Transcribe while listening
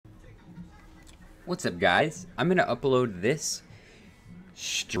What's up, guys? I'm gonna upload this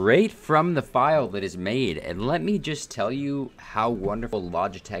straight from the file that is made, and let me just tell you how wonderful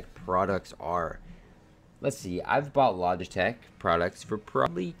Logitech products are. Let's see, I've bought Logitech products for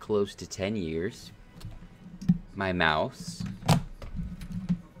probably close to 10 years. My mouse,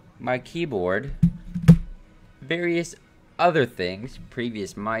 my keyboard, various other things,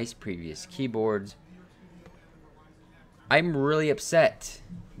 previous mice, previous keyboards. I'm really upset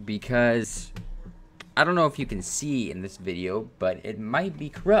because I don't know if you can see in this video, but it might be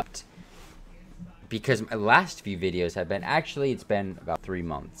corrupt. Because my last few videos have been, actually it's been about 3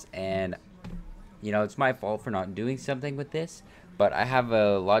 months. And, you know, it's my fault for not doing something with this. But I have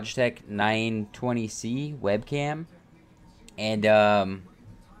a Logitech 920C webcam. And,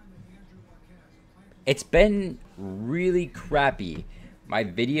 it's been really crappy. My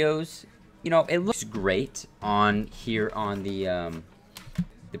videos, you know, it looks great on here on the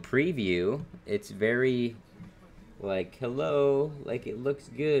preview. It's very like, hello, like it looks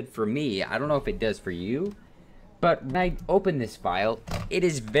good for me. I don't know if it does for you, but when I open this file, it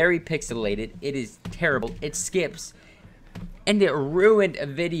is very pixelated. It is terrible. It skips, and it ruined a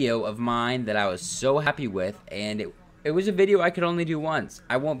video of mine that I was so happy with, and it was a video I could only do once.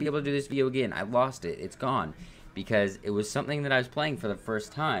 I won't be able to do this video again. I lost it. It's gone because it was something that I was playing for the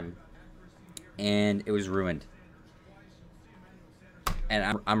first time, and it was ruined.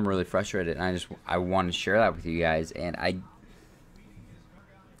 And I'm really frustrated, and I want to share that with you guys. And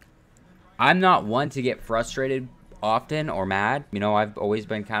I'm not one to get frustrated often or mad. You know, I've always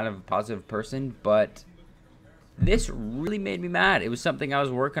been kind of a positive person, but this really made me mad. It was something I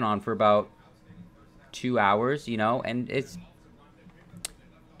was working on for about 2 hours, you know, and it's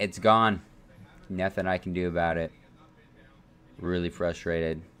gone. Nothing I can do about it. Really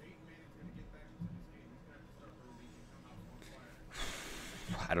frustrated.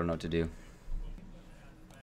 I don't know what to do.